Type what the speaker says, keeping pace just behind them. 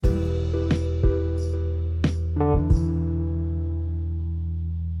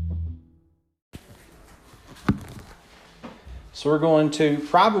So we're going to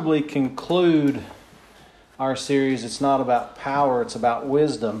probably conclude our series. It's not about power, it's about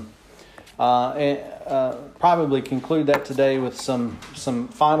wisdom. Probably conclude that today with some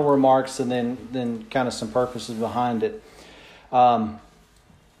final remarks and then kind of some purposes behind it. But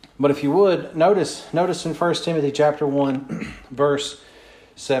if you would, notice in 1 Timothy chapter 1, verse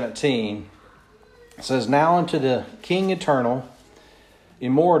 17, it says, "Now unto the King eternal,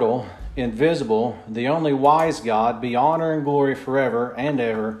 immortal, invisible, the only wise God, be honor and glory forever and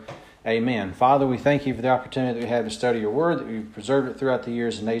ever. Amen." Father, we thank you for the opportunity that we have to study your word, that you've preserved it throughout the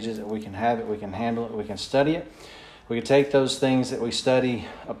years and ages, that we can have it, we can handle it, we can study it. We can take those things that we study,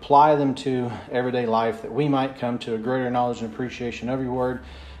 apply them to everyday life, that we might come to a greater knowledge and appreciation of your word,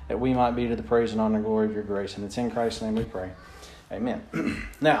 that we might be to the praise and honor and glory of your grace. And it's in Christ's name we pray. Amen.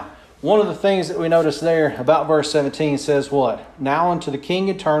 Now, one of the things that we notice there about verse 17 says what? Now unto the King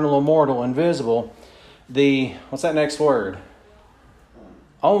eternal, immortal, invisible, what's that next word?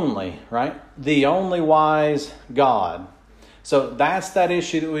 Only, right? The only wise God. So that's that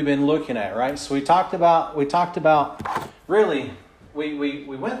issue that we've been looking at, right? So we talked about really, we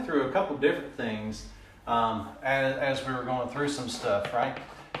went through a couple different things as we were going through some stuff, right?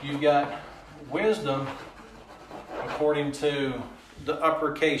 You've got wisdom according to the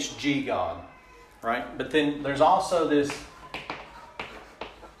uppercase G God, right? But then there's also this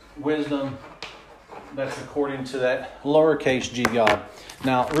wisdom that's according to that lowercase G God.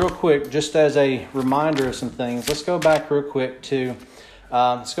 Now, real quick, just as a reminder of some things, let's go back real quick to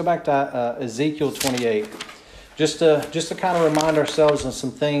Ezekiel 28, just to kind of remind ourselves of some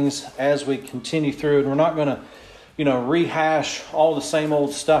things as we continue through. And we're not going to, rehash all the same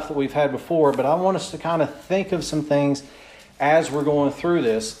old stuff that we've had before, but I want us to kind of think of some things as we're going through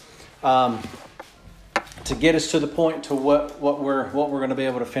this, to get us to the point to what we're going to be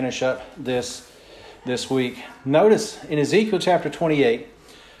able to finish up this week. Notice in Ezekiel chapter 28,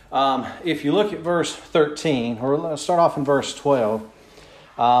 if you look at verse 13, or let's start off in verse 12,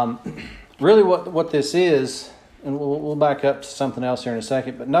 really what this is, and we'll back up to something else here in a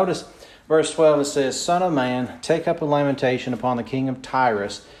second, but notice verse 12, it says, "Son of man, take up a lamentation upon the king of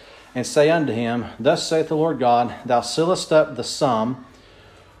Tyrus, and say unto him, Thus saith the Lord God, Thou sealest up the sum,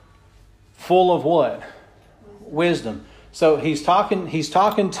 full of" what? Wisdom. So he's talking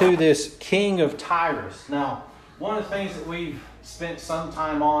to this king of Tyrus. Now, one of the things that we've spent some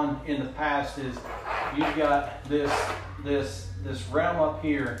time on in the past is you've got this realm up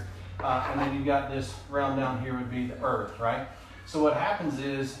here, and then you've got this realm down here would be the earth, right? So what happens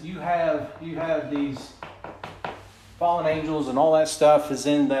is you have these fallen angels and all that stuff is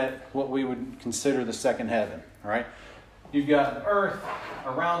in that what we would consider the second heaven, all right? You've got the earth,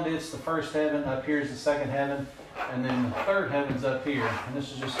 around it's the first heaven, up here is the second heaven, and then the third heaven's up here. And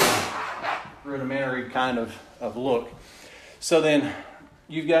this is just a rudimentary kind of look. So then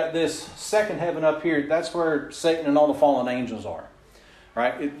you've got this second heaven up here. That's where Satan and all the fallen angels are,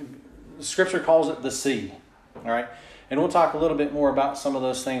 right? Scripture calls it the sea, all right? And we'll talk a little bit more about some of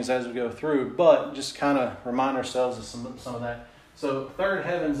those things as we go through, but just kind of remind ourselves of some of that. So third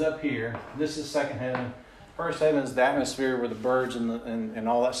heaven's up here. This is second heaven. First heaven is the atmosphere where the birds and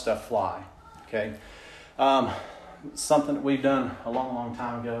all that stuff fly. Okay, something that we've done a long, long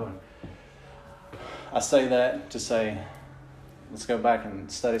time ago, and I say that to say, let's go back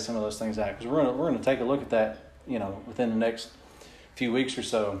and study some of those things out, because we're going to take a look at that, within the next few weeks or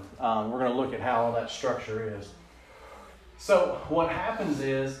so. We're going to look at how all that structure is. So what happens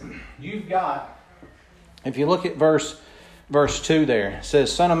is you've got, if you look at verse 2 there, it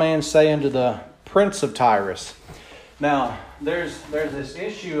says, "Son of man, say unto the prince of Tyrus." Now, there's this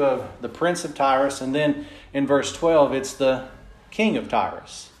issue of the prince of Tyrus, and then in verse 12, it's the king of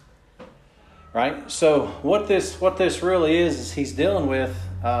Tyrus, right? So what this really is he's dealing with,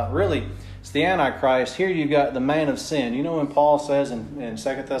 really, it's the Antichrist. Here you've got the man of sin. You know when Paul says in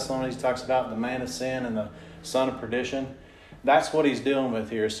 2 Thessalonians, he talks about the man of sin and the son of perdition? That's what he's dealing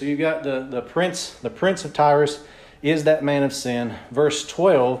with here. So you've got the prince of Tyrus is that man of sin. Verse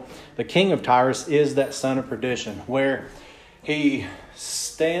 12, the king of Tyrus is that son of perdition, where he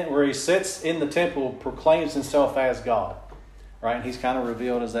sits in the temple, proclaims himself as God, right? He's kind of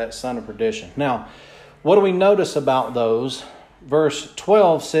revealed as that son of perdition. Now, what do we notice about those? Verse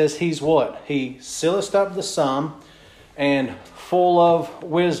 12 says he's what? He sealeth up the sum, and full of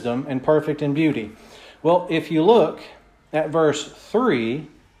wisdom and perfect in beauty. Well, if you look at verse 3,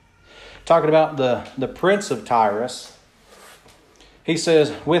 talking about the prince of Tyrus, he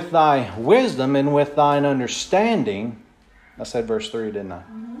says, "With thy wisdom and with thine understanding." I said verse 3, didn't I?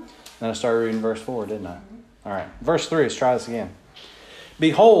 Mm-hmm. Then I started reading verse 4, didn't I? All right. Verse 3, let's try this again.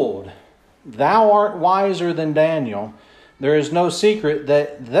 "Behold, thou art wiser than Daniel, There is no secret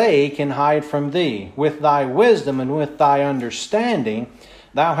that they can hide from thee. With thy wisdom and with thy understanding,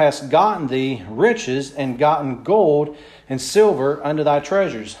 thou hast gotten thee riches and gotten gold and silver unto thy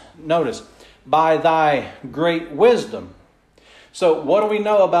treasures. Notice, by thy great wisdom. So what do we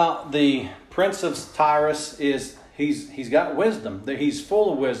know about the prince of Tyrus is he's got wisdom. He's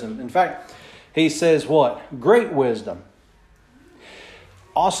full of wisdom. In fact, he says what? Great wisdom.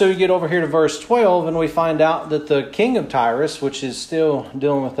 Also, you get over here to verse 12, and we find out that the king of Tyrus, which is still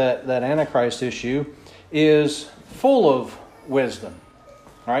dealing with that Antichrist issue, is full of wisdom.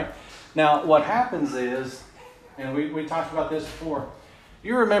 All right? Now, what happens is, and we talked about this before,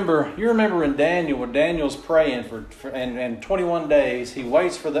 you remember in Daniel, when Daniel's praying and 21 days, he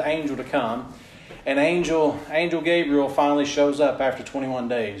waits for the angel to come, and Angel Gabriel finally shows up after 21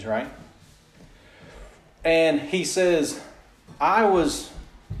 days, right? And he says, I was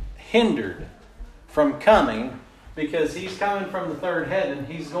hindered from coming because he's coming from the third heaven.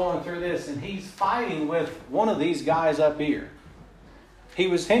 He's going through this and he's fighting with one of these guys up here. He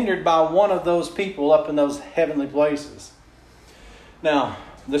was hindered by one of those people up in those heavenly places. Now,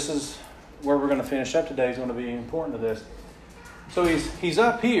 this is where we're going to finish up today. Is going to be important to this. So he's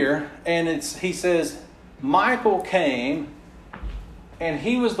up here and he says, Michael came and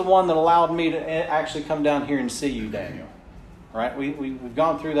he was the one that allowed me to actually come down here and see you, Daniel. Right? We've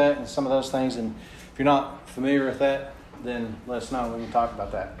gone through that and some of those things, and if you're not familiar with that, then let us know. We can talk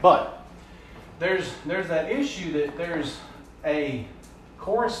about that. But there's that issue that there's a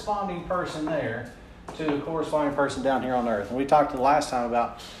corresponding person there to a corresponding person down here on earth. And we talked the last time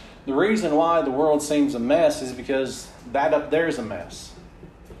about the reason why the world seems a mess is because that up there is a mess.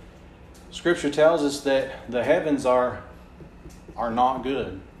 Scripture tells us that the heavens are not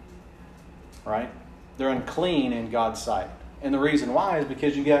good. Right? They're unclean in God's sight. And the reason why is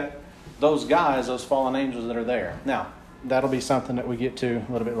because you got those guys, those fallen angels that are there. Now, that'll be something that we get to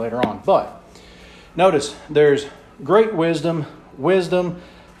a little bit later on. But notice, there's great wisdom,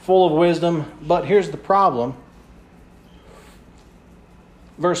 full of wisdom. But here's the problem.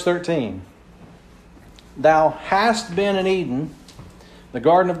 Verse 13. Thou hast been in Eden, the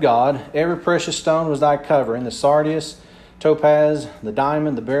garden of God. Every precious stone was thy covering, the sardius, topaz, the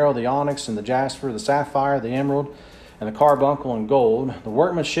diamond, the beryl, the onyx, and the jasper, the sapphire, the emerald, and the carbuncle and gold. The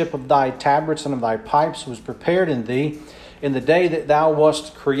workmanship of thy tabrets and of thy pipes was prepared in thee in the day that thou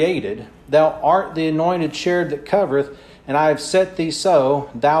wast created. Thou art the anointed cherub that covereth, and I have set thee so.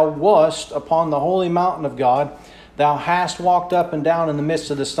 Thou wast upon the holy mountain of God. Thou hast walked up and down in the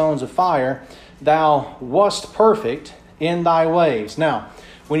midst of the stones of fire. Thou wast perfect in thy ways. Now,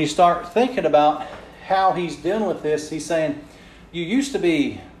 when you start thinking about how he's dealing with this, he's saying, you used to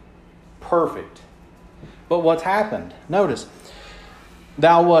be perfect. But what's happened? Notice,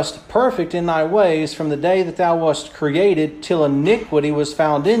 thou wast perfect in thy ways from the day that thou wast created till iniquity was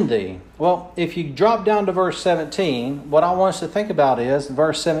found in thee. Well, if you drop down to verse 17, what I want us to think about is,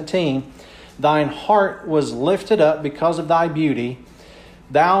 verse 17, thine heart was lifted up because of thy beauty.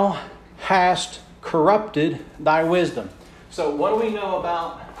 Thou hast corrupted thy wisdom. So what do we know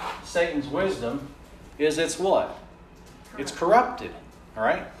about Satan's wisdom? Is it's what? It's corrupted. All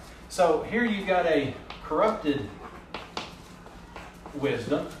right? So here you've got a corrupted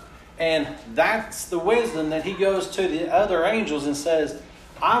wisdom, and that's the wisdom that he goes to the other angels and says,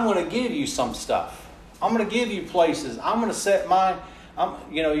 I'm going to give you some stuff. I'm going to give you places. I'm going to set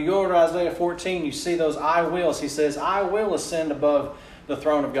you go over to Isaiah 14, you see those I wills. He says, I will ascend above the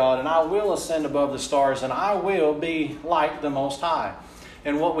throne of God, and I will ascend above the stars, and I will be like the Most High.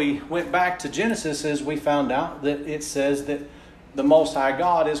 And what we went back to Genesis is we found out that it says that the Most High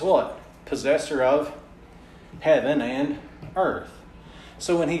God is what? Possessor of heaven and earth.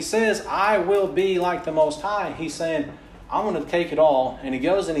 So when he says, I will be like the Most High, he's saying, I'm going to take it all. And he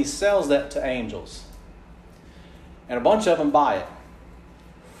goes and he sells that to angels. And a bunch of them buy it.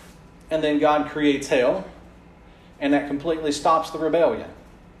 And then God creates hell. And that completely stops the rebellion.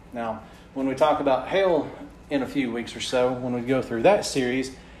 Now, when we talk about hell in a few weeks or so, when we go through that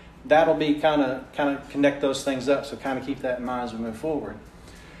series, that'll be kind of connect those things up. So kind of keep that in mind as we move forward.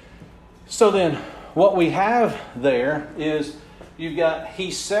 So then, what we have there is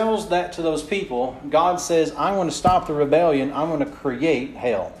he sells that to those people. God says, I'm going to stop the rebellion. I'm going to create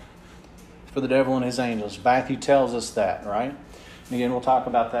hell for the devil and his angels. Matthew tells us that, right? And again, we'll talk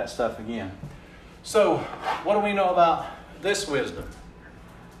about that stuff again. So, what do we know about this wisdom?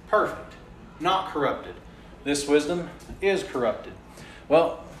 Perfect, not corrupted. This wisdom is corrupted.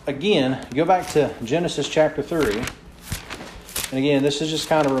 Well, again, go back to Genesis chapter 3. And again, this is just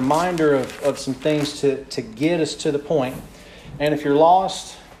kind of a reminder of some things to get us to the point. And if you're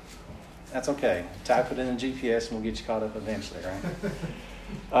lost, That's okay. Type it in the GPS and we'll get you caught up eventually,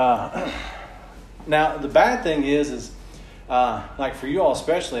 right? Now, the bad thing is like for you all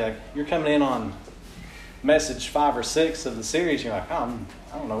especially, like you're coming in on message 5 or 6 of the series. You're like, I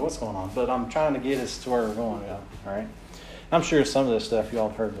don't know what's going on, but I'm trying to get us to where we're going. All right. I'm sure some of this stuff you all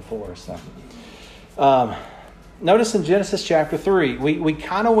have heard before. So, notice in Genesis chapter 3, we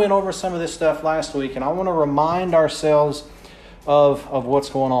kind of went over some of this stuff last week, and I want to remind ourselves of what's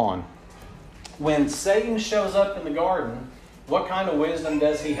going on. When Satan shows up in the garden, what kind of wisdom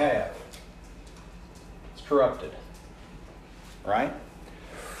does he have? It's corrupted. Right?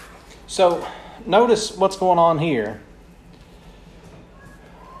 So, notice what's going on here.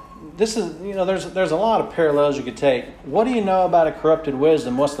 This is, there's a lot of parallels you could take. What do you know about a corrupted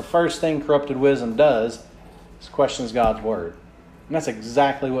wisdom? What's the first thing corrupted wisdom does? It questions God's word. And that's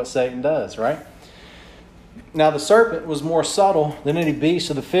exactly what Satan does, right? Now the serpent was more subtle than any beast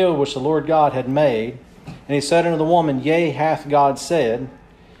of the field which the Lord God had made. And he said unto the woman, Yea, hath God said,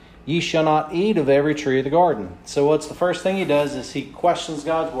 Ye shall not eat of every tree of the garden. So what's the first thing he does is he questions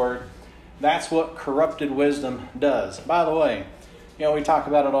God's word. That's what corrupted wisdom does. By the way, we talk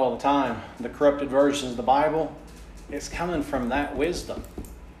about it all the time. The corrupted versions of the Bible, it's coming from that wisdom.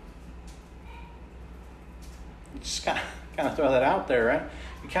 Just kind of throw that out there, right?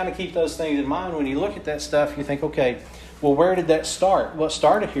 You kind of keep those things in mind. When you look at that stuff, you think, okay, well, where did that start? Well, it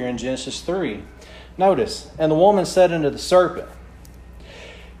started here in Genesis 3. Notice, and the woman said unto the serpent.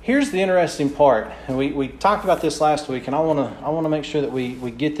 Here's the interesting part. And we talked about this last week, and I want to make sure that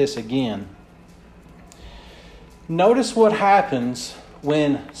we get this again. Notice what happens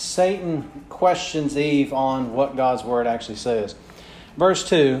when Satan questions Eve on what God's word actually says. Verse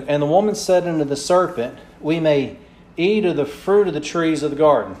 2, and the woman said unto the serpent, We may eat of the fruit of the trees of the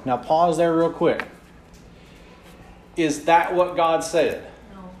garden. Now pause there real quick. Is that what God said?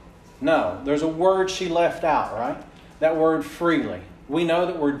 No. There's a word she left out, right? That word freely. We know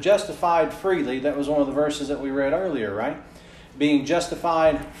that we're justified freely. That was one of the verses that we read earlier, right? Being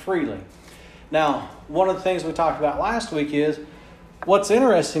justified freely. Now, one of the things we talked about last week is, what's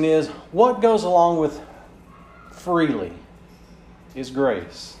interesting is, what goes along with freely is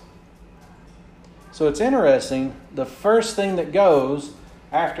grace. So it's interesting, the first thing that goes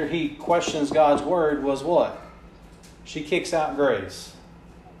after he questions God's word was what? She kicks out grace.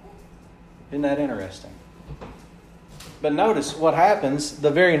 Isn't that interesting? But notice what happens.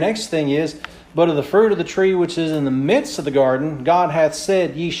 The very next thing is, But of the fruit of the tree which is in the midst of the garden, God hath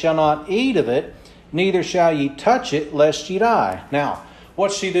said, Ye shall not eat of it, neither shall ye touch it, lest ye die. Now,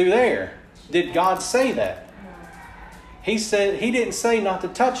 what's she do there? Did God say that? He said, He didn't say not to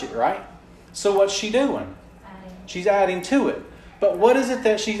touch it, right? So what's she doing? She's adding to it. But what is it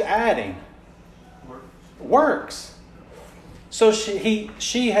that she's adding? Works. So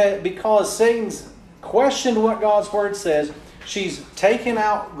she had, because Satan's questioned what God's word says, she's taken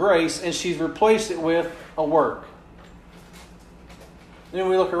out grace and she's replaced it with a work. Then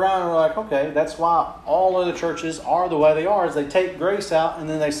we look around and we're like, okay, that's why all other churches are the way they are, is they take grace out and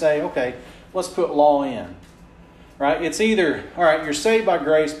then they say, okay, let's put law in. Right? It's either, all right, you're saved by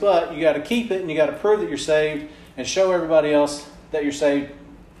grace, but you got to keep it and you got to prove that you're saved and show everybody else that you're saved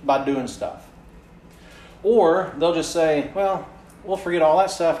by doing stuff. Or they'll just say, well, we'll forget all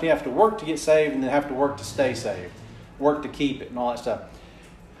that stuff. You have to work to get saved and then have to work to stay saved. Work to keep it and all that stuff.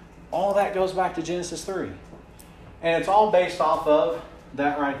 All that goes back to Genesis 3. And it's all based off of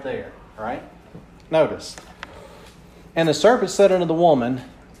that right there. Right? Notice. And the serpent said unto the woman,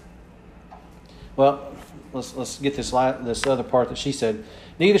 well, let's get this other part that she said.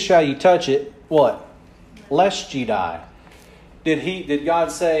 Neither shall ye touch it, what? Lest ye die. Did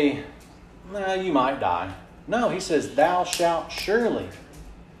God say, no, you might die? No, He says, thou shalt surely.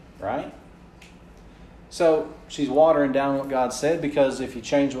 Right? So she's watering down what God said, because if you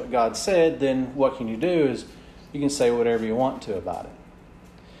change what God said, then what can you do is you can say whatever you want to about it.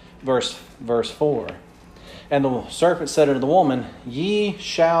 Verse 4. And the serpent said unto the woman, Ye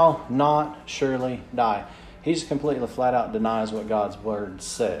shall not surely die. He's completely flat out denies what God's word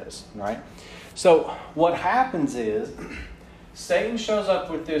says. Right? So what happens is, Satan shows up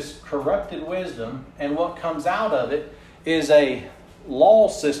with this corrupted wisdom, and what comes out of it is a law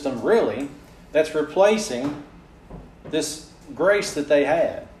system, really, that's replacing this grace that they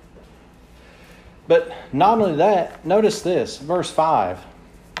had. But not only that, notice this, verse 5.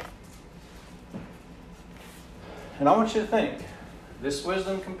 And I want you to think, this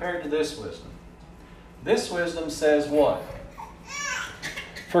wisdom compared to this wisdom. This wisdom says what?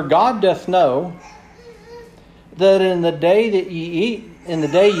 For God doth know that in the day ye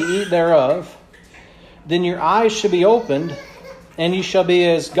eat thereof, then your eyes shall be opened, and ye shall be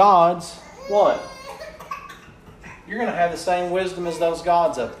as gods, what? You're going to have the same wisdom as those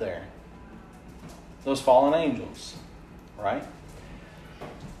gods up there. Those fallen angels. Right?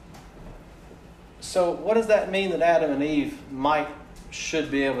 So what does that mean that Adam and Eve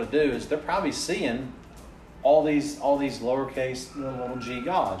should be able to do? Is they're probably seeing all these lowercase little g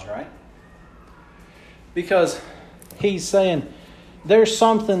gods, right? Because he's saying there's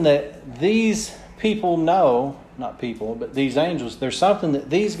something that these people know, not people, but these angels, there's something that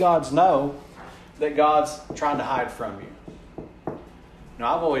these gods know that God's trying to hide from you.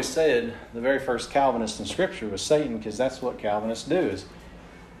 Now, I've always said the very first Calvinist in Scripture was Satan, because that's what Calvinists do. Is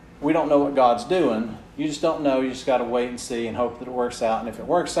we don't know what God's doing. You just don't know. You just got to wait and see and hope that it works out. And if it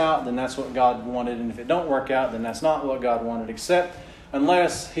works out, then that's what God wanted. And if it don't work out, then that's not what God wanted, except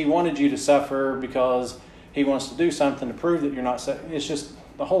unless He wanted you to suffer because He wants to do something to prove that you're not suffering. It's just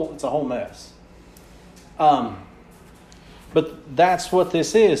it's a whole mess. But that's what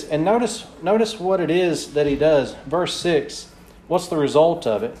this is. And notice what it is that He does. Verse 6. What's the result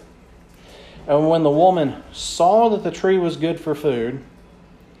of it? And when the woman saw that the tree was good for food,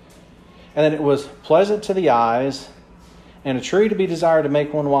 and that it was pleasant to the eyes, and a tree to be desired to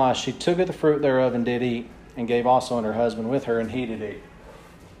make one wise, she took of the fruit thereof and did eat, and gave also unto her husband with her, and he did eat.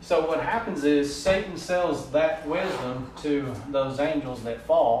 So what happens is Satan sells that wisdom to those angels that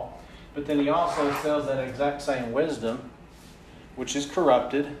fall, but then he also sells that exact same wisdom, which is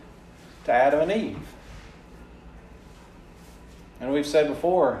corrupted, to Adam and Eve. And we've said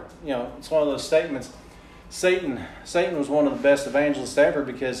before, it's one of those statements, Satan was one of the best evangelists ever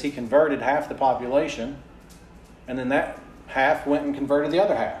because he converted half the population, and then that half went and converted the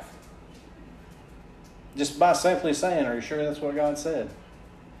other half. Just by simply saying, are you sure that's what God said?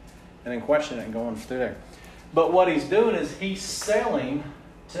 And then questioning it and going through there. But what he's doing is he's selling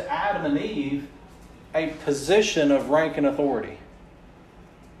to Adam and Eve a position of rank and authority.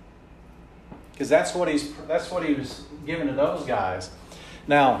 Because that's what he was giving to those guys.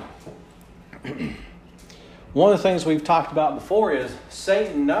 Now, one of the things we've talked about before is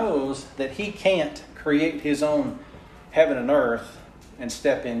Satan knows that he can't create his own heaven and earth and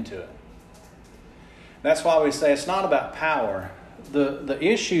step into it. That's why we say it's not about power. The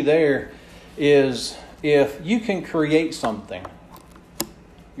issue there is if you can create something,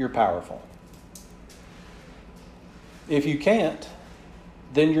 you're powerful. If you can't,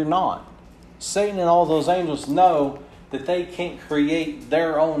 then you're not. Satan and all those angels know that they can't create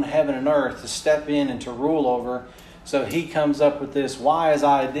their own heaven and earth to step in and to rule over. So he comes up with this wise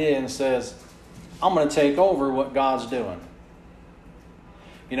idea and says, I'm going to take over what God's doing.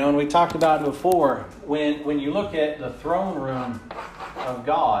 And we talked about it before, when you look at the throne room of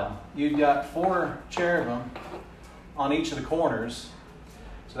God, you've got 4 cherubim on each of the corners.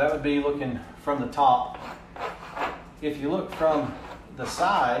 So that would be looking from the top. If you look from the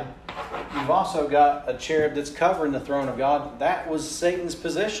side, you've also got a cherub that's covering the throne of God. That was Satan's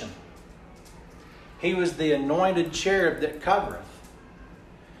position. He was the anointed cherub that covereth.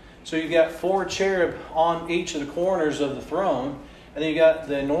 So you've got 4 cherub on each of the corners of the throne. And then you got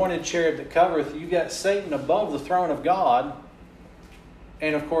the anointed cherub that covereth. You got Satan above the throne of God.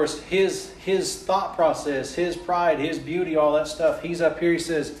 And of course, his thought process, his pride, his beauty, all that stuff. He's up here, he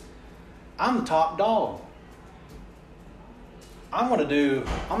says, I'm the top dog. I'm going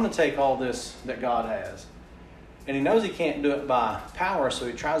to take all this that God has. And he knows he can't do it by power, so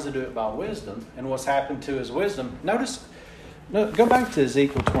he tries to do it by wisdom. And what's happened to his wisdom? Go back to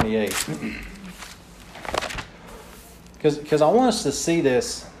Ezekiel 28. Because I want us to see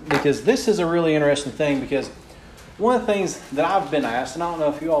this, because this is a really interesting thing, because one of the things that I've been asked, and I don't know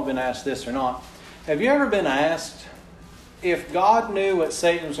if you all have been asked this or not, have you ever been asked, if God knew what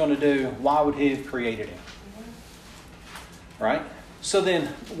Satan was going to do, why would he have created him? Right? So then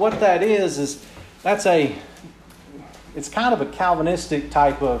what that is it's kind of a Calvinistic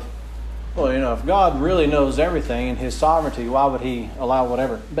type of, if God really knows everything in his sovereignty, why would he allow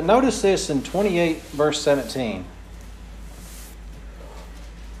whatever? But notice this in 28 verse 17.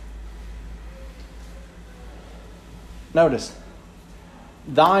 Notice,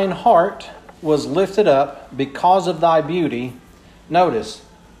 thine heart was lifted up because of thy beauty. Notice,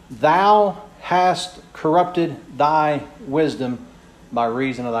 thou hast corrupted thy wisdom by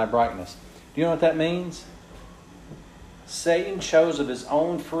reason of thy brightness. Do you know what that means? Satan chose of his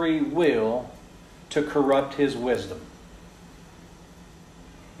own free will to corrupt his wisdom.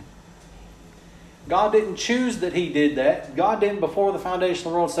 God didn't choose that he did that. God didn't, before the foundation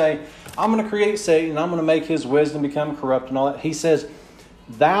of the world, say, I'm going to create Satan, I'm going to make his wisdom become corrupt and all that. He says,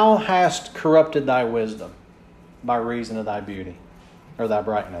 thou hast corrupted thy wisdom by reason of thy beauty, or thy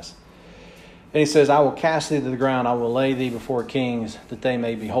brightness. And he says, I will cast thee to the ground, I will lay thee before kings, that they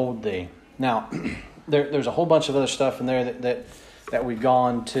may behold thee. Now, there's a whole bunch of other stuff in there that we've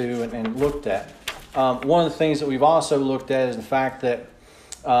gone to and looked at. One of the things that we've also looked at is the fact that,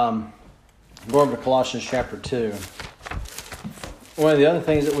 going to Colossians chapter 2, one of the other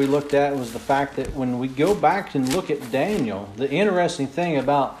things that we looked at was the fact that when we go back and look at Daniel, the interesting thing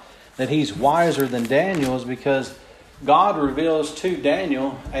about that he's wiser than Daniel is because God reveals to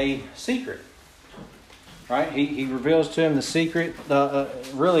Daniel a secret. Right? He reveals to him the secret,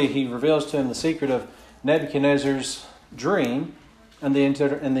 he reveals to him the secret of Nebuchadnezzar's dream and the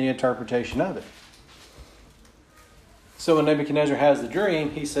interpretation of it. So when Nebuchadnezzar has the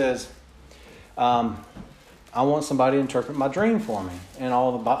dream, he says, I want somebody to interpret my dream for me. And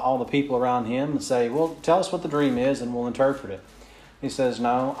all the people around him say, well, tell us what the dream is and we'll interpret it. He says,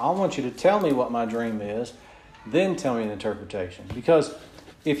 no, I want you to tell me what my dream is, then tell me an interpretation. Because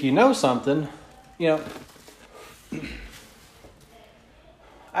if you know something,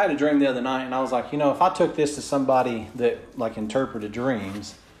 I had a dream the other night and I was like, if I took this to somebody that interpreted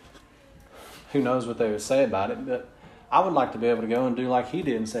dreams, who knows what they would say about it, but I would like to be able to go and do like he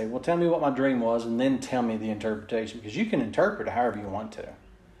did and say, well, tell me what my dream was and then tell me the interpretation, because you can interpret it however you want to.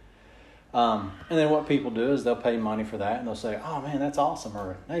 And then what people do is they'll pay money for that and they'll say, oh man, that's awesome,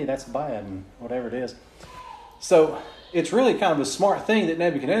 or hey, that's bad, and whatever it is. So it's really kind of a smart thing that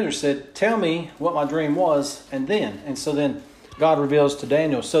Nebuchadnezzar said, tell me what my dream was and then. And so then God reveals to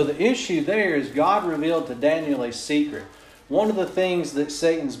Daniel. So the issue there is God revealed to Daniel a secret. One of the things that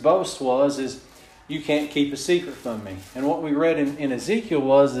Satan's boast is you can't keep a secret from me. And what we read in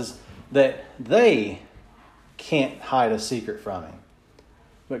Ezekiel is that they can't hide a secret from him.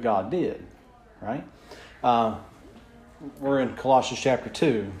 But God did, right? We're in Colossians chapter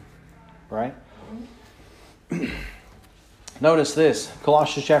 2, right? Notice this,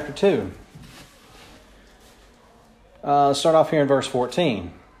 Colossians chapter 2. Start off here in verse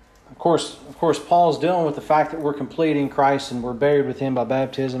 14. Of course, Paul's dealing with the fact that we're complete in Christ and we're buried with Him by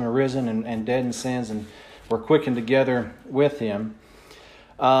baptism, arisen and dead in sins, and we're quickened together with Him.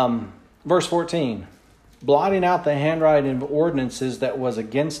 Verse 14. Blotting out the handwriting of ordinances that was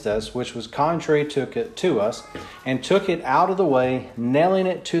against us, which was contrary to us, and took it out of the way, nailing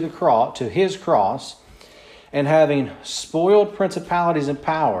it to the cross, to His cross, and having spoiled principalities and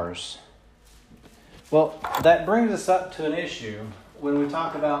powers. Well, that brings us up to an issue when we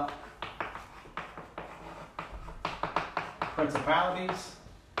talk about principalities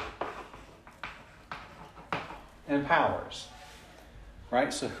and powers.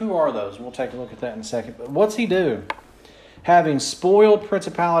 Right? So who are those? We'll take a look at that in a second. But what's he do? Having spoiled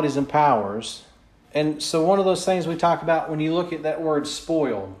principalities and powers. And so one of those things we talk about when you look at that word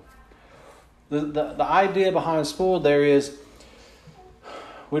spoiled. The idea behind spoiled there is,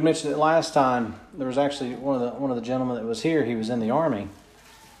 we mentioned it last time. There was actually one of the gentlemen that was here. He was in the army.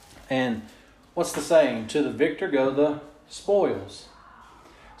 And what's the saying? To the victor go the spoils.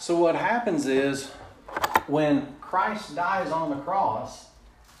 So what happens is, when Christ dies on the cross,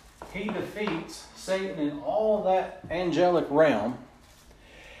 He defeats Satan in all that angelic realm,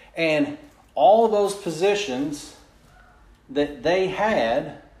 and all those positions that they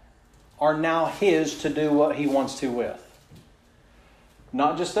had are now His to do what He wants to with.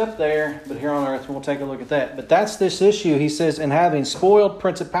 Not just up there, but here on earth. We'll take a look at that. But that's this issue. He says, and having spoiled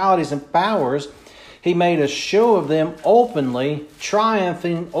principalities and powers, He made a show of them openly,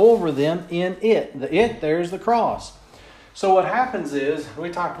 triumphing over them in it. The it, there's the cross. So what happens is, we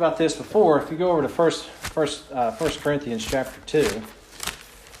talked about this before. If you go over to 1 Corinthians chapter 2,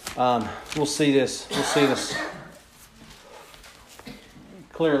 we'll see this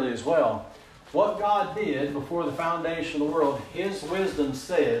clearly as well. What God did before the foundation of the world, His wisdom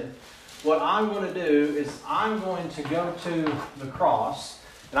said, what I'm going to do is I'm going to go to the cross,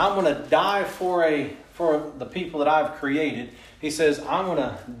 and I'm going to die for the people that I've created. He says, I'm going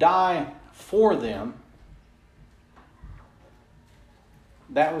to die for them.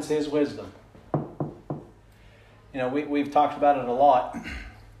 That was His wisdom. We've talked about it a lot.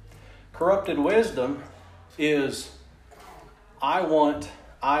 Corrupted wisdom is, I want,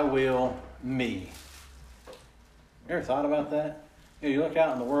 I will, me. You ever thought about that? You look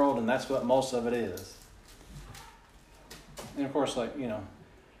out in the world and that's what most of it is. And of course, you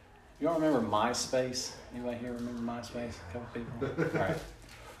all remember MySpace? Anybody here remember MySpace? A couple people? All right.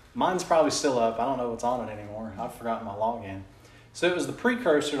 Mine's probably still up. I don't know what's on it anymore. I've forgotten my login. So it was the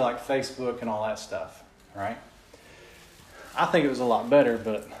precursor to Facebook and all that stuff, right? I think it was a lot better,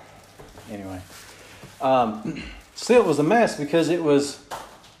 but anyway. Still, it was a mess because it was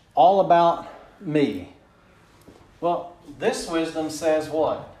all about me. Well, this wisdom says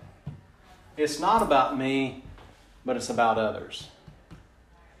what? It's not about me, but it's about others.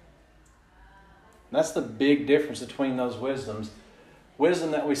 That's the big difference between those wisdoms.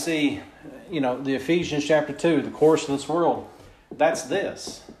 Wisdom that we see, the Ephesians chapter 2, the course of this world, that's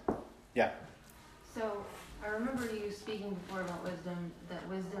this. Yeah. So, I remember you speaking before about wisdom, that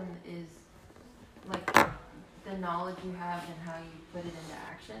wisdom is like the knowledge you have and how you put it into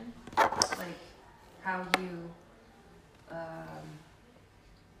action. Like, how you, I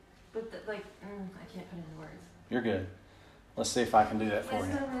can't put it into words. You're good. Let's see if I can do that for you.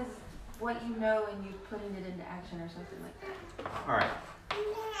 Wisdom is what you know and you putting it into action or something like that. All right.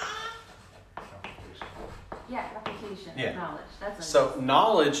 Yeah, application, Yeah. knowledge. That's So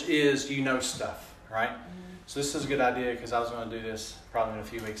knowledge is stuff, right? Mm-hmm. So this is a good idea because I was going to do this probably in a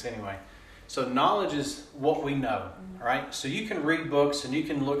few weeks anyway. So knowledge is what we know, right? So you can read books and you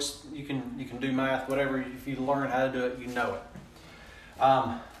can look, you can do math, whatever. If you learn how to do it, you know it.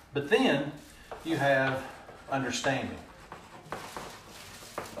 But then you have understanding.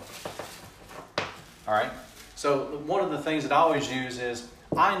 All right. So one of the things that I always use is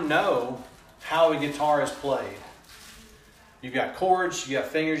I know how a guitar is played. You've got chords, you got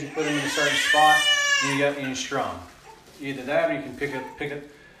fingers, you put them in a certain spot, and you strum. Either that or you can pick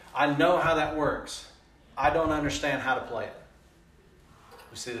it. I know how that works. I don't understand how to play it.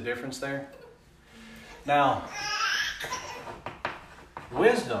 You see the difference there? Now,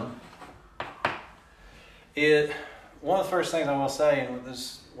 wisdom, one of the first things I will say, and this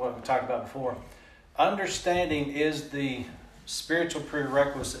is what we talked about before, understanding is the spiritual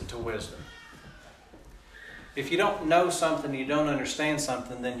prerequisite to wisdom. If you don't know something, you don't understand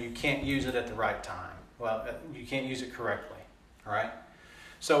something, then you can't use it at the right time. Well, you can't use it correctly. All right?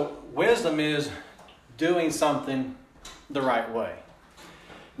 So wisdom is doing something the right way.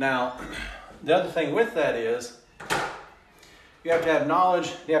 Now, the other thing with that is you have to have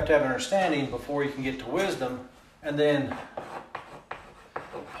knowledge, you have to have understanding before you can get to wisdom. And then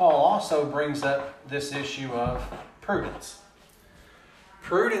Paul also brings up this issue of prudence.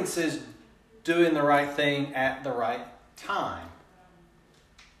 Prudence is doing the right thing at the right time.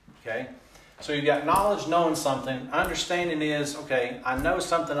 Okay? So you've got knowledge, knowing something. Understanding is, okay, I know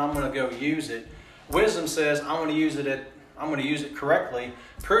something, I'm going to go use it. Wisdom says, I'm going to use it correctly.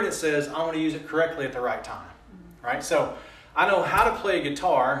 Prudence says, I'm going to use it correctly at the right time. Right? So I know how to play a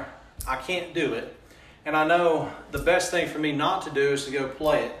guitar. I can't do it. And I know the best thing for me not to do is to go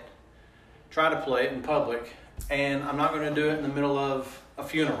try to play it in public. And I'm not going to do it in the middle of a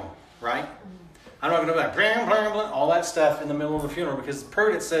funeral, right? I'm not going to do that, blah, blah, blah, all that stuff in the middle of a funeral because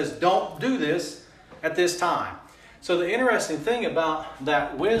prudence says don't do this at this time. So the interesting thing about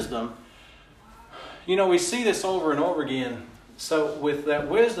that wisdom, we see this over and over again. So with that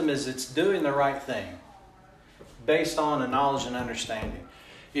wisdom is it's doing the right thing based on a knowledge and understanding.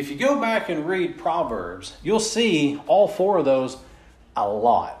 If you go back and read Proverbs, you'll see all four of those a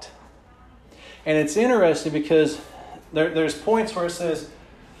lot. And it's interesting because there's points where it says,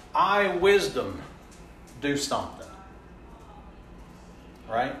 I, wisdom, do something.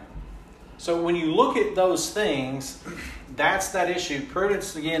 Right? So when you look at those things, that's that issue.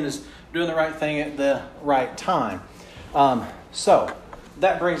 Prudence, again, is doing the right thing at the right time. So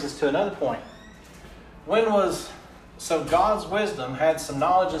that brings us to another point. So God's wisdom had some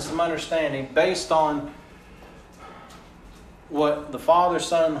knowledge and some understanding based on what the Father,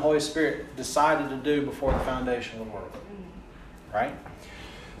 Son, and the Holy Spirit decided to do before the foundation of the world. Right?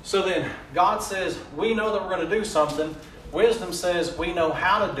 So then God says, we know that we're going to do something. Wisdom says we know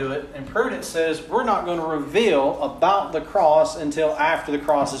how to do it. And prudence says we're not going to reveal about the cross until after the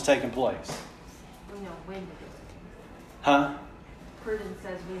cross has taken place. We know when to do it. Huh? Prudence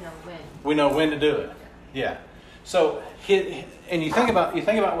says we know when. We know when to do it. Yeah. So, and you think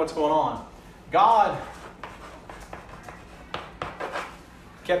about what's going on. God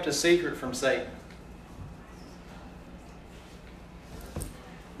kept a secret from Satan.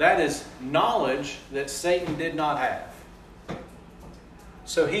 That is knowledge that Satan did not have.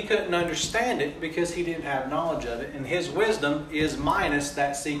 So he couldn't understand it because he didn't have knowledge of it. And his wisdom is minus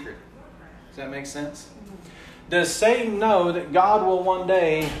that secret. Does that make sense? Does Satan know that God will one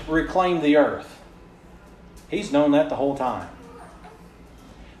day reclaim the earth? He's known that the whole time.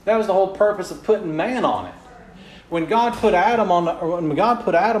 That was the whole purpose of putting man on it. When God put Adam on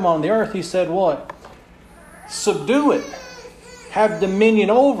the earth, He said what? Subdue it. Have dominion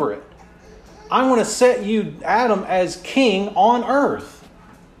over it. I want to set you, Adam, as king on earth.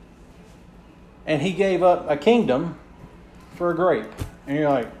 And He gave up a kingdom for a grape. And you're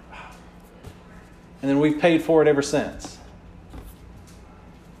like, and then we've paid for it ever since.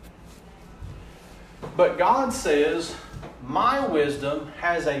 But God says, my wisdom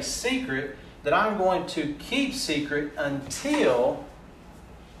has a secret that I'm going to keep secret until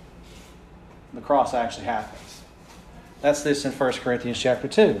the cross actually happens. That's this in 1 Corinthians chapter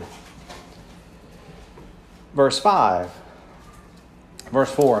 2. Verse 5.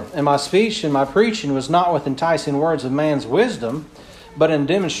 Verse 4. And my speech and my preaching was not with enticing words of man's wisdom, but in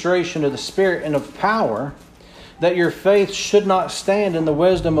demonstration of the Spirit and of power, that your faith should not stand in the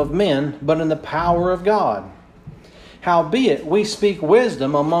wisdom of men, but in the power of God. Howbeit, we speak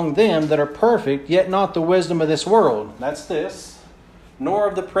wisdom among them that are perfect, yet not the wisdom of this world. That's this. Nor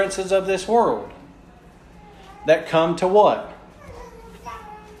of the princes of this world. That come to what?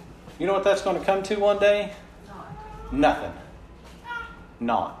 You know what that's going to come to one day? Nothing.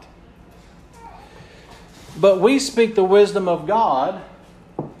 Not. But we speak the wisdom of God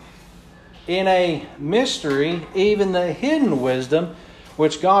in a mystery, even the hidden wisdom,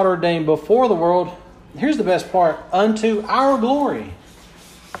 which God ordained before the world. Here's the best part. Unto our glory.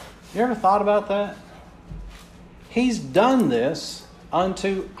 You ever thought about that? He's done this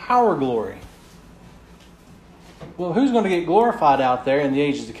unto our glory. Well, who's going to get glorified out there in the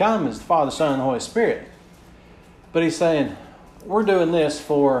ages to come is the Father, Son, and the Holy Spirit. But he's saying, we're doing this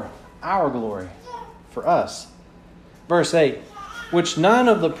for our glory, for us. Verse 8, which none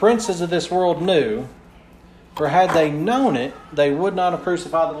of the princes of this world knew, for had they known it, they would not have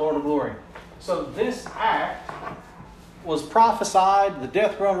crucified the Lord of glory. So this act was prophesied, the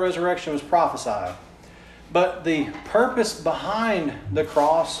death, burial, and resurrection was prophesied. But the purpose behind the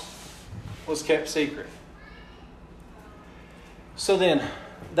cross was kept secret. So then,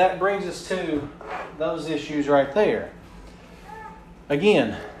 that brings us to those issues right there.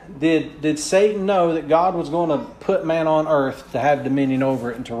 Again, did Satan know that God was going to put man on earth to have dominion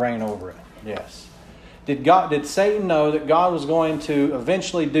over it and to reign over it? Yes. Did Satan know that God was going to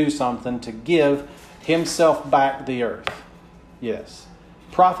eventually do something to give himself back the earth? Yes.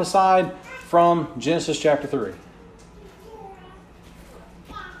 Prophesied from Genesis chapter 3.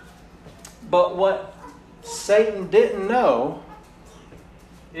 But what Satan didn't know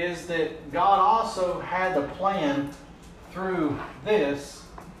is that God also had the plan through this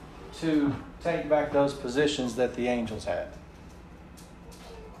to take back those positions that the angels had.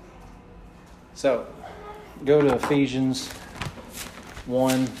 So, go to Ephesians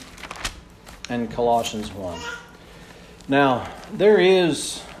 1 and Colossians 1. Now, there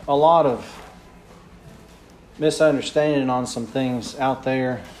is a lot of misunderstanding on some things out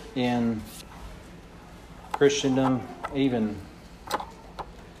there in Christendom, even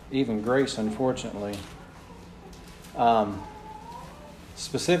grace, unfortunately.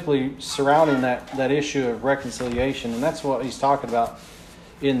 Specifically surrounding that issue of reconciliation, and that's what he's talking about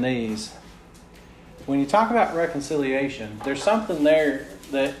in these. When you talk about reconciliation, there's something there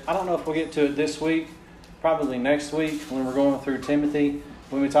that I don't know if we'll get to it this week, probably next week when we're going through Timothy,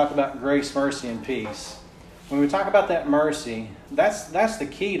 when we talk about grace, mercy, and peace. When we talk about that mercy, that's the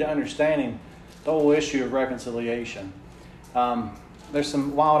key to understanding the whole issue of reconciliation. There's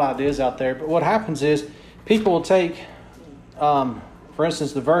some wild ideas out there, but what happens is people will take, for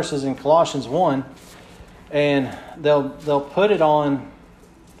instance, the verses in Colossians 1, and they'll put it on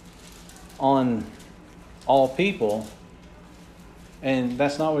all people, and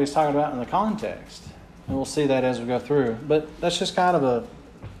that's not what he's talking about in the context. And we'll see that as we go through. But that's just kind of a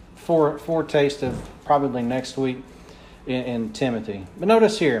foretaste of probably next week in Timothy. But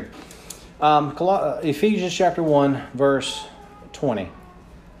notice here, Ephesians chapter 1, verse 20.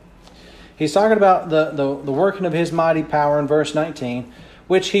 He's talking about the working of his mighty power in verse 19,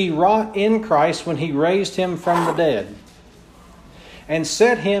 which he wrought in Christ when he raised him from the dead, and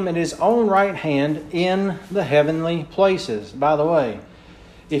set him at his own right hand in the heavenly places. By the way,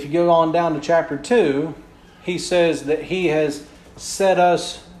 if you go on down to chapter 2, he says that he has set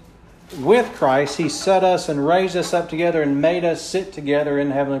us with Christ. He set us and raised us up together and made us sit together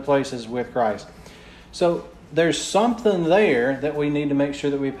in heavenly places with Christ. So there's something there that we need to make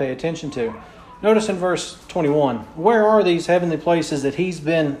sure that we pay attention to. Notice in verse 21, where are these heavenly places that he's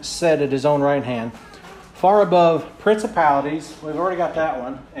been set at his own right hand? Far above principalities, we've already got that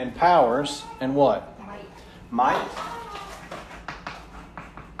one, and powers, and what? Might.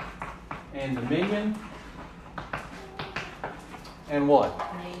 And dominion. And what?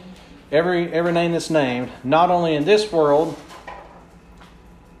 Name. Every name that's named, not only in this world,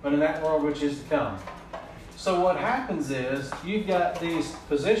 but in that world which is to come. So what happens is, you've got these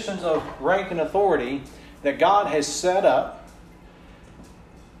positions of rank and authority that God has set up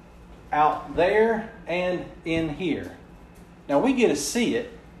out there and in here. Now we get to see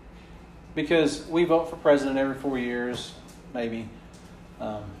it because we vote for president every 4 years, maybe.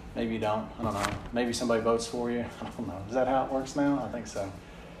 Maybe you don't. I don't know. Maybe somebody votes for you. I don't know. Is that how it works now? I think so.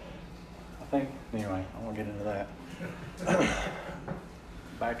 Anyway, I won't get into that.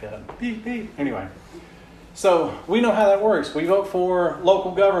 back up. Beep, beep. Anyway, so we know how that works. We vote for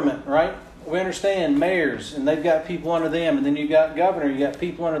local government, right? We understand mayors, and they've got people under them. And then you got governor, you got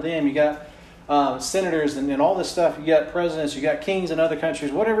people under them. You got senators and all this stuff. You got presidents, you got kings in other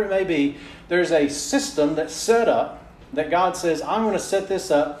countries, whatever it may be. There's a system that's set up that God says, I'm going to set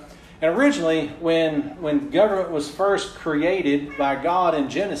this up. And originally, when government was first created by God in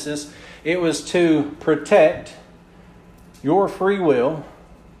Genesis, it was to protect your free will,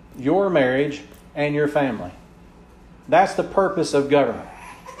 your marriage, and your family. That's the purpose of government.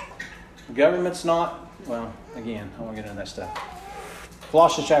 Government's not, well, again, I won't get into that stuff.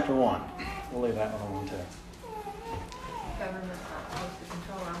 Colossians chapter 1. We'll leave that one alone too. Government's not supposed to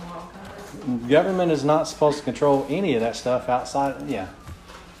control our moral compass. Government is not supposed to control any of that stuff outside. Yeah.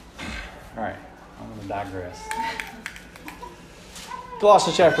 All right. I'm going to digress.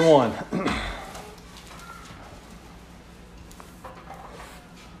 Colossians chapter 1.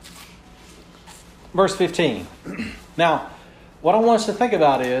 Verse 15. Now, what I want us to think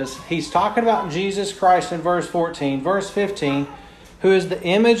about is, he's talking about Jesus Christ in verse 14. Verse 15, who is the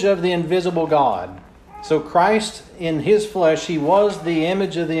image of the invisible God. So Christ in his flesh, he was the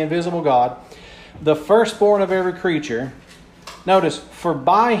image of the invisible God, the firstborn of every creature. Notice, for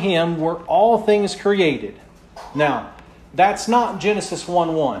by him were all things created. Now, that's not Genesis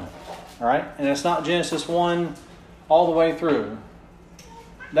 1:1. All right? And it's not Genesis 1 all the way through.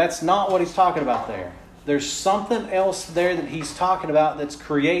 That's not what he's talking about there. There's something else there that he's talking about that's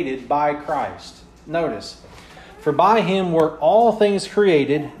created by Christ. Notice, for by him were all things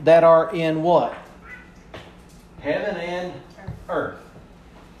created that are in what? Heaven and earth.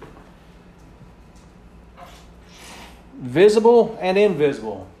 Visible and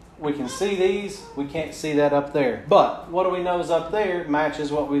invisible. We can see these. We can't see that up there. But what do we know is up there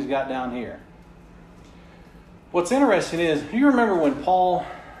matches what we've got down here. What's interesting is, you remember when Paul...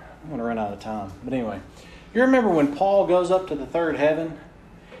 I'm going to run out of time. But anyway, you remember when Paul goes up to the third heaven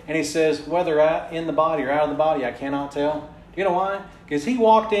and he says, whether in the body or out of the body, I cannot tell. Do you know why? Because he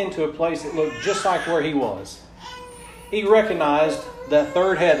walked into a place that looked just like where he was. He recognized that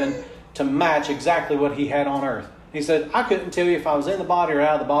third heaven to match exactly what he had on earth. He said, I couldn't tell you if I was in the body or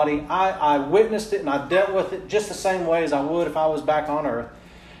out of the body. I witnessed it and I dealt with it just the same way as I would if I was back on earth.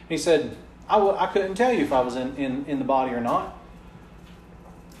 He said, I couldn't tell you if I was in the body or not.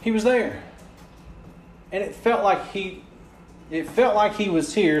 He was there. And it felt like he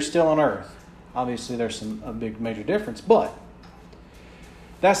was here still on earth. Obviously there's a big major difference, but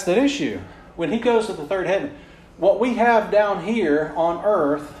that's the issue. When he goes to the third heaven, what we have down here on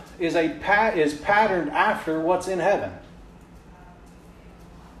earth is patterned after what's in heaven.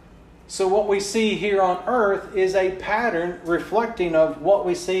 So what we see here on earth is a pattern reflecting of what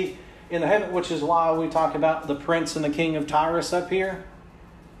we see in the heaven, which is why we talk about the prince and the king of Tyrus up here.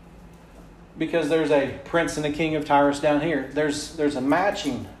 Because there's a prince and a king of Tyrus down here. There's a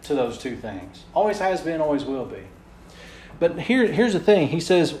matching to those two things. Always has been, always will be. But here's the thing. He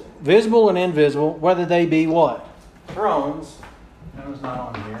says, visible and invisible, whether they be what? Thrones. That was not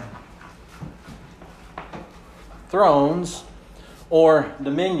on here. Thrones, or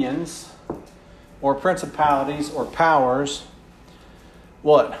dominions, or principalities, or powers.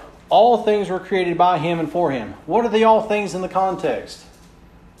 What? All things were created by him and for him. What are the all things in the context?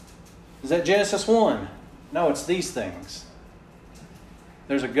 Is that Genesis 1? No, it's these things.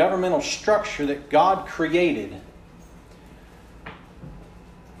 There's a governmental structure that God created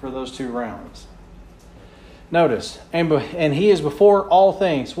for those two realms. Notice, and he is before all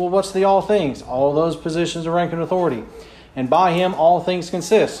things. Well, what's the all things? All those positions of rank and authority. And by him all things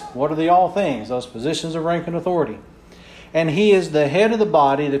consist. What are the all things? Those positions of rank and authority. And he is the head of the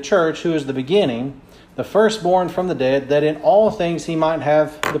body, the church, who is the beginning, the firstborn from the dead, that in all things he might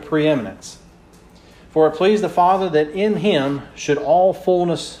have the preeminence. For it pleased the Father that in him should all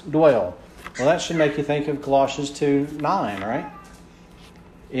fullness dwell. Well, that should make you think of Colossians 2:9, right?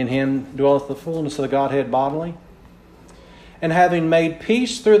 In him dwelleth the fullness of the Godhead bodily. And having made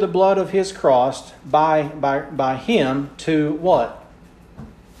peace through the blood of his cross, by him to what?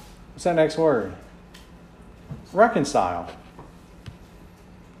 What's that next word? Reconcile.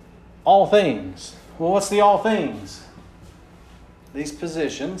 All things. Well, what's the all things? These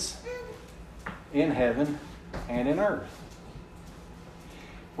positions in heaven and in earth.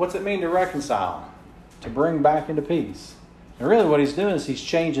 What's it mean to reconcile? To bring back into peace. And really what he's doing is he's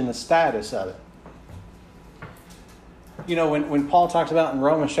changing the status of it. You know, when Paul talks about in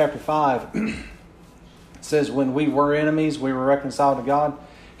Romans chapter 5, it says when we were enemies, we were reconciled to God.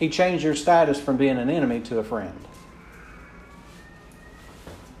 He changed your status from being an enemy to a friend.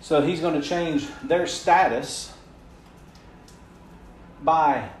 So he's going to change their status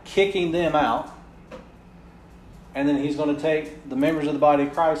by kicking them out. And then He's going to take the members of the body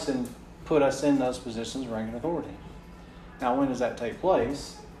of Christ and put us in those positions of rank and authority. Now, when does that take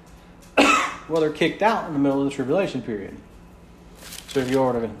place? Well, they're kicked out in the middle of the tribulation period. So if you go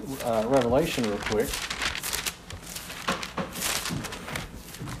over to Revelation real quick.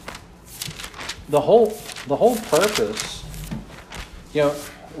 The whole purpose,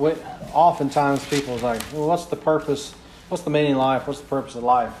 oftentimes people are like, well, what's the purpose? What's the meaning of life? What's the purpose of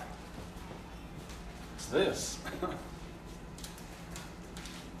life? It's this.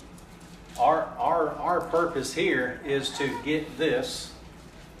 Our purpose here is to get this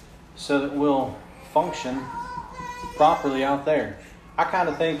so that we'll function properly out there. I kind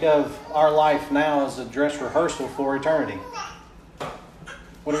of think of our life now as a dress rehearsal for eternity.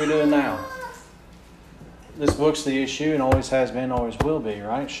 What are we doing now? This book's the issue and always has been, always will be,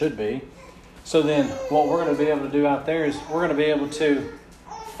 right? Should be. So then what we're going to be able to do out there is we're going to be able to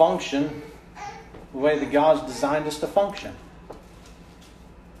function the way that God's designed us to function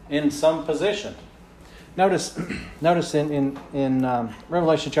in some position. Notice in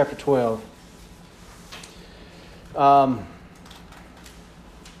Revelation chapter 12, start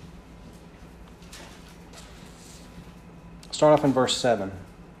off in verse 7.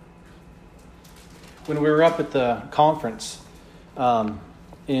 When we were up at the conference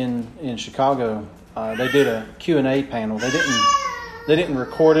in Chicago, they did a Q&A panel. They didn't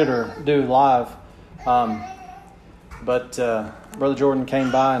record it or do live, but Brother Jordan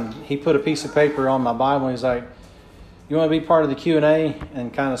came by and he put a piece of paper on my Bible. He's like, "You want to be part of the Q&A?"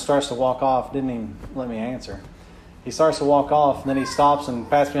 And kind of starts to walk off. Didn't even let me answer. He starts to walk off, and then he stops and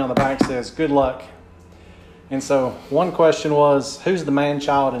pats me on the back and says, "Good luck." And so one question was, who's the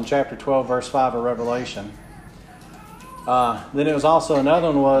man-child in chapter 12, verse 5 of Revelation? Then it was also another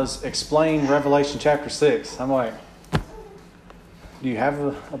one was, explain Revelation chapter 6. I'm like, do you have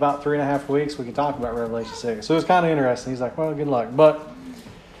about 3.5 weeks? We can talk about Revelation 6. So it was kind of interesting. He's like, well, good luck. But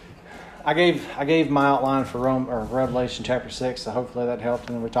I gave my outline for Revelation chapter 6, so hopefully that helped.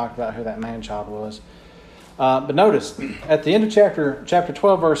 And then we talked about who that man-child was. But notice, at the end of chapter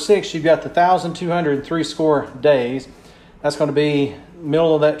 12, verse 6, you've got the 1,260 days. That's going to be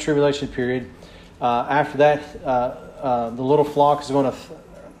middle of that tribulation period. After that, the little flock is going to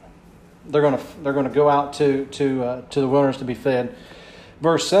they're going to go out to the wilderness to be fed.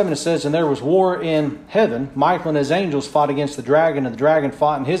 Verse 7, it says, "And there was war in heaven. Michael and his angels fought against the dragon, and the dragon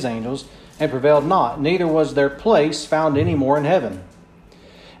fought and his angels, and prevailed not. Neither was their place found any more in heaven.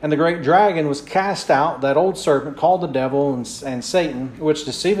 And the great dragon was cast out, that old serpent called the devil and Satan, which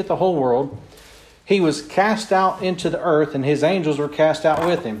deceiveth the whole world. He was cast out into the earth, and his angels were cast out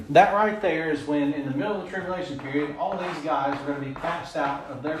with him." That right there is when, in the middle of the tribulation period, all these guys are going to be cast out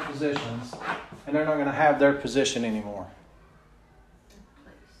of their positions, and they're not going to have their position anymore.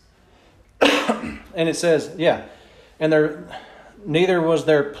 And it says, and neither was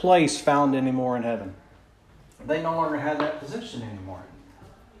their place found anymore in heaven. They no longer had that position anymore.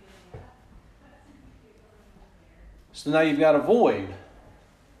 So now you've got a void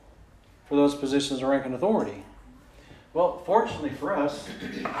for those positions of rank and authority. Well, fortunately for us,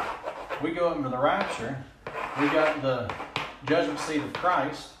 we go up into the rapture. We got the judgment seat of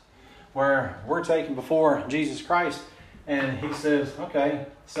Christ, where we're taken before Jesus Christ, and He says, okay,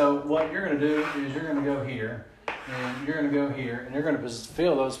 so what you're going to do is you're going to go here, and you're going to go here, and you're going to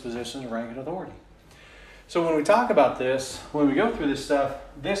fill those positions of rank and authority. So when we talk about this, when we go through this stuff,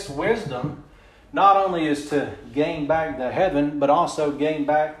 this wisdom not only is to gain back the heaven, but also gain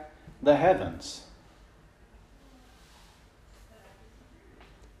back the heavens.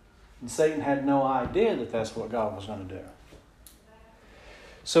 And Satan had no idea that that's what God was going to do.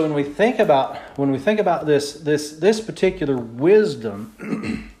 So when we think about this particular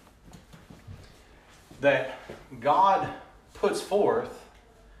wisdom that God puts forth,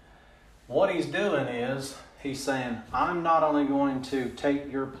 what He's doing is He's saying, I'm not only going to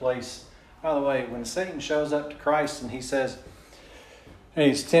take your place. By the way, when Satan shows up to Christ and he says, and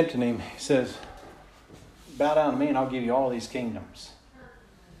he's tempting him, he says, bow down to me and I'll give you all these kingdoms.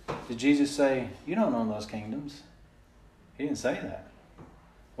 Did Jesus say, you don't own those kingdoms? He didn't say that.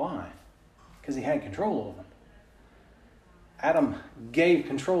 Why? Because He had control over them. Adam gave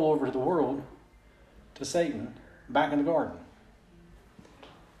control over the world to Satan back in the garden.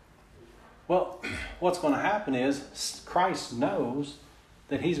 Well, what's going to happen is Christ knows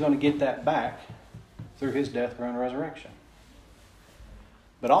that He's going to get that back through His death, burial, and resurrection.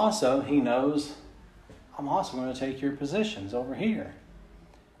 But also, He knows, I'm also going to take your positions over here.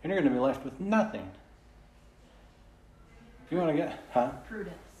 And you're going to be left with nothing. If you want to get...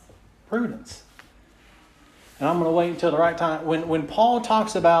 Prudence. And I'm going to wait until the right time. When Paul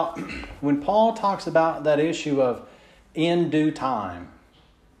talks about that issue of in due time,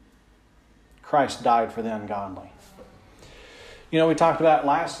 Christ died for the ungodly. You know, we talked about it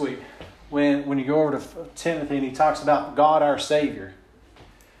last week when you go over to Timothy and he talks about God our Savior.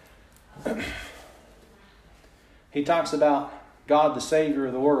 He talks about God the Savior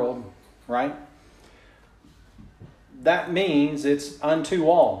of the world, right? That means it's unto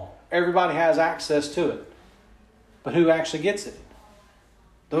all. Everybody has access to it. But who actually gets it?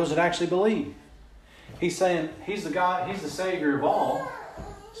 Those that actually believe. He's saying He's the God, He's the Savior of all,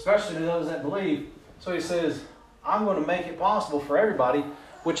 especially to those that believe. So He says, I'm going to make it possible for everybody,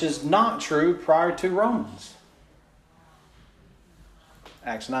 which is not true prior to Romans.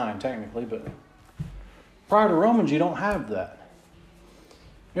 Acts 9, technically, but prior to Romans, you don't have that.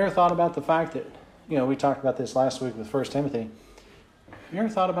 You ever thought about the fact that, we talked about this last week with 1 Timothy. You ever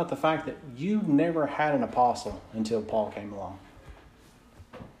thought about the fact that you never had an apostle until Paul came along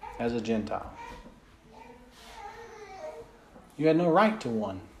as a Gentile? You had no right to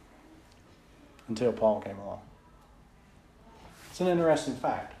one until Paul came along. It's an interesting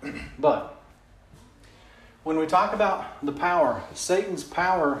fact. But when we talk about the power, Satan's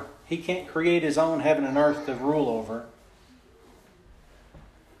power, he can't create his own heaven and earth to rule over.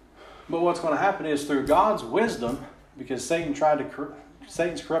 But what's going to happen is through God's wisdom, because Satan's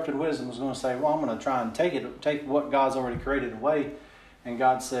corrupted wisdom was going to say, well, I'm going to try and take what God's already created away. And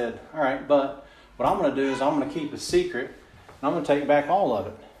God said, all right, but what I'm going to do is I'm going to keep a secret, and I'm going to take back all of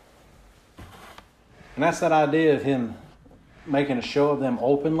it. And that's that idea of Him making a show of them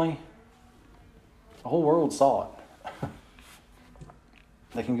openly. The whole world saw it.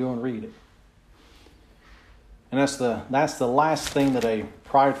 They can go and read it. And that's the last thing that a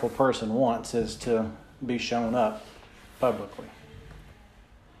prideful person wants, is to be shown up publicly.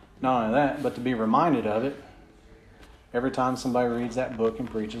 Not only that, but to be reminded of it every time somebody reads that book and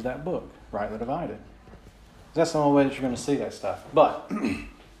preaches that book, rightly divided. That's the only way that you're going to see that stuff. But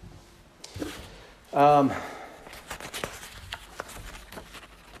there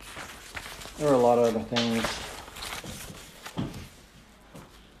are a lot of other things.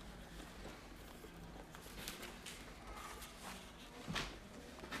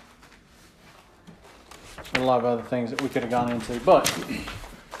 A lot of other things that we could have gone into, but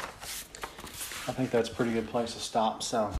I think that's a pretty good place to stop. So